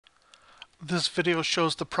This video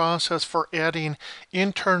shows the process for adding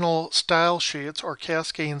internal style sheets or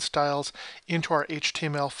cascading styles into our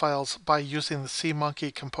HTML files by using the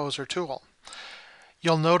SeaMonkey Composer tool.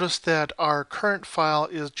 You'll notice that our current file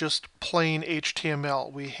is just plain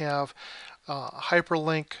HTML. We have a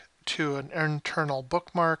hyperlink to an internal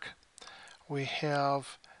bookmark. We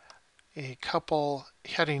have a couple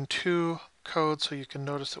heading 2 codes, so you can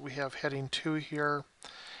notice that we have heading 2 here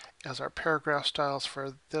as our paragraph styles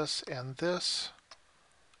for this and this.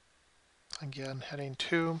 Again, heading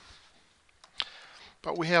 2.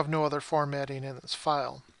 But we have no other formatting in this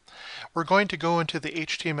file. We're going to go into the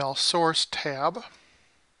HTML source tab,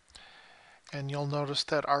 and you'll notice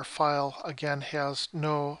that our file again has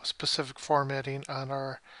no specific formatting on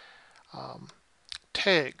our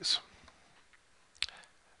tags.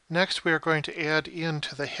 Next, we are going to add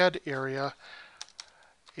into the head area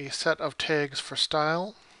a set of tags for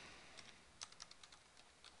style.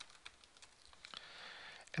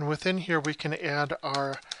 And within here we can add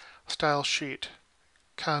our style sheet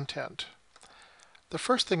content. The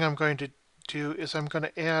first thing I'm going to do is I'm going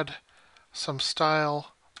to add some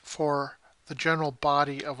style for the general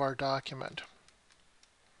body of our document.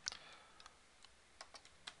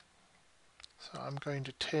 So I'm going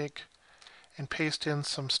to take and paste in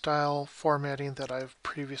some style formatting that I've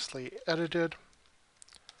previously edited.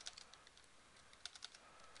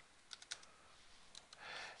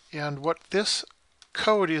 And what this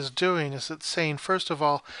code is doing is it's saying, first of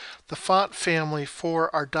all, the font family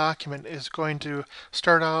for our document is going to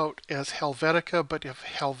start out as Helvetica, but if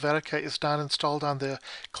Helvetica is not installed on the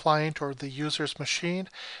client or the user's machine,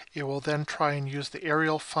 it will then try and use the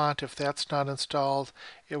Arial font. If that's not installed,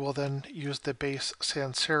 it will then use the base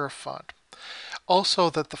sans serif font. Also,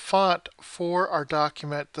 that the font for our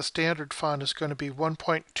document, the standard font, is going to be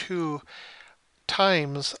 1.2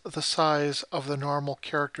 times the size of the normal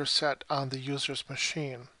character set on the user's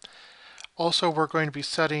machine. Also, we're going to be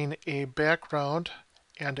setting a background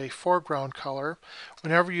and a foreground color.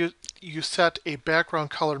 Whenever you set a background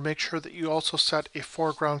color, make sure that you also set a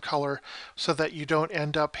foreground color so that you don't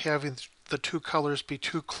end up having the two colors be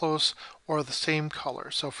too close or the same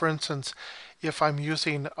color. So for instance, if I'm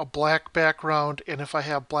using a black background and if I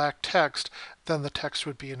have black text, then the text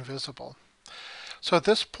would be invisible. So at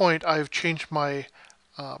this point, I've changed my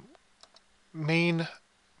main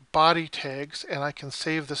body tags, and I can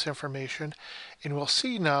save this information, and we'll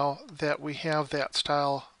see now that we have that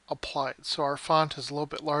style applied. So our font is a little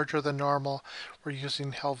bit larger than normal. We're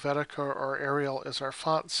using Helvetica or Arial as our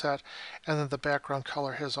font set, and then the background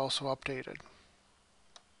color has also updated.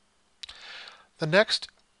 The next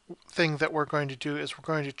thing that we're going to do is we're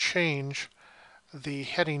going to change the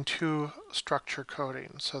heading 2 structure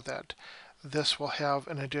coding so that this will have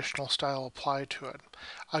an additional style applied to it.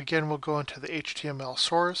 Again, we'll go into the HTML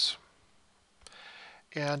source,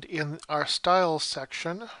 and in our styles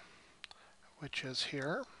section, which is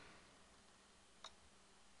here,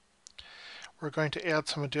 we're going to add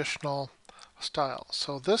some additional styles.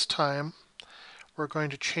 So this time we're going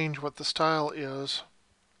to change what the style is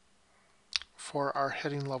for our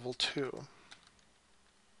heading level 2.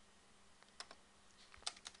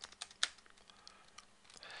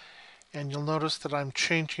 And you'll notice that I'm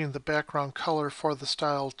changing the background color for the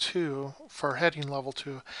style 2 for heading level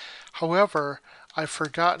 2. However, I've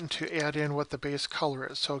forgotten to add in what the base color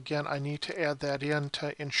is. So again, I need to add that in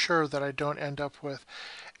to ensure that I don't end up with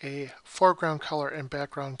a foreground color and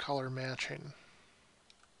background color matching.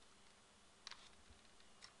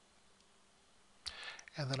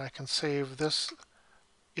 And then I can save this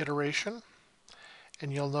iteration.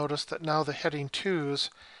 And you'll notice that now the heading 2s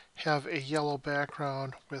have a yellow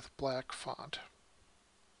background with black font.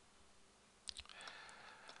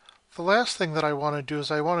 The last thing that I want to do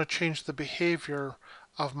is I want to change the behavior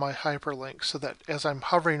of my hyperlinks so that as I'm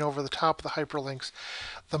hovering over the top of the hyperlinks,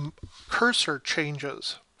 the cursor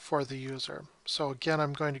changes for the user. So again,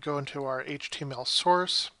 I'm going to go into our HTML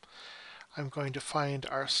source. I'm going to find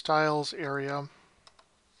our styles area.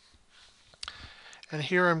 And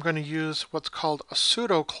here I'm going to use what's called a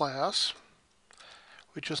pseudo class,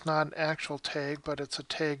 which is not an actual tag, but it's a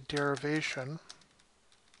tag derivation.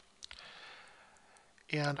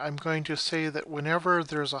 And I'm going to say that whenever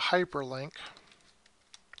there's a hyperlink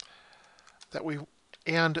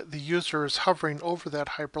and the user is hovering over that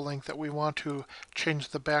hyperlink, that we want to change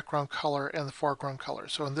the background color and the foreground color.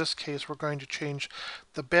 So in this case, we're going to change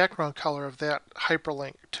the background color of that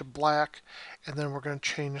hyperlink to black, and then we're going to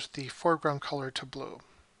change the foreground color to blue.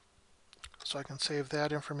 So I can save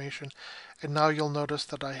that information, and now you'll notice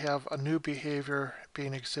that I have a new behavior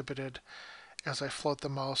being exhibited as I float the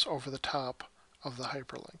mouse over the top of the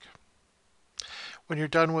hyperlink. When you're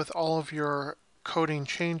done with all of your coding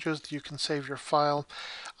changes, you can save your file.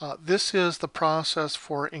 This is the process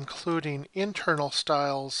for including internal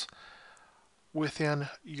styles within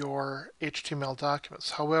your HTML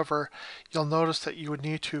documents. However, you'll notice that you would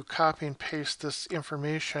need to copy and paste this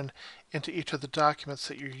information into each of the documents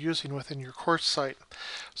that you're using within your course site.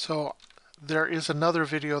 So there is another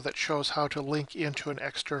video that shows how to link into an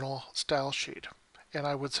external style sheet, and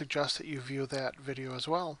I would suggest that you view that video as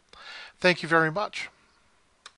well. Thank you very much.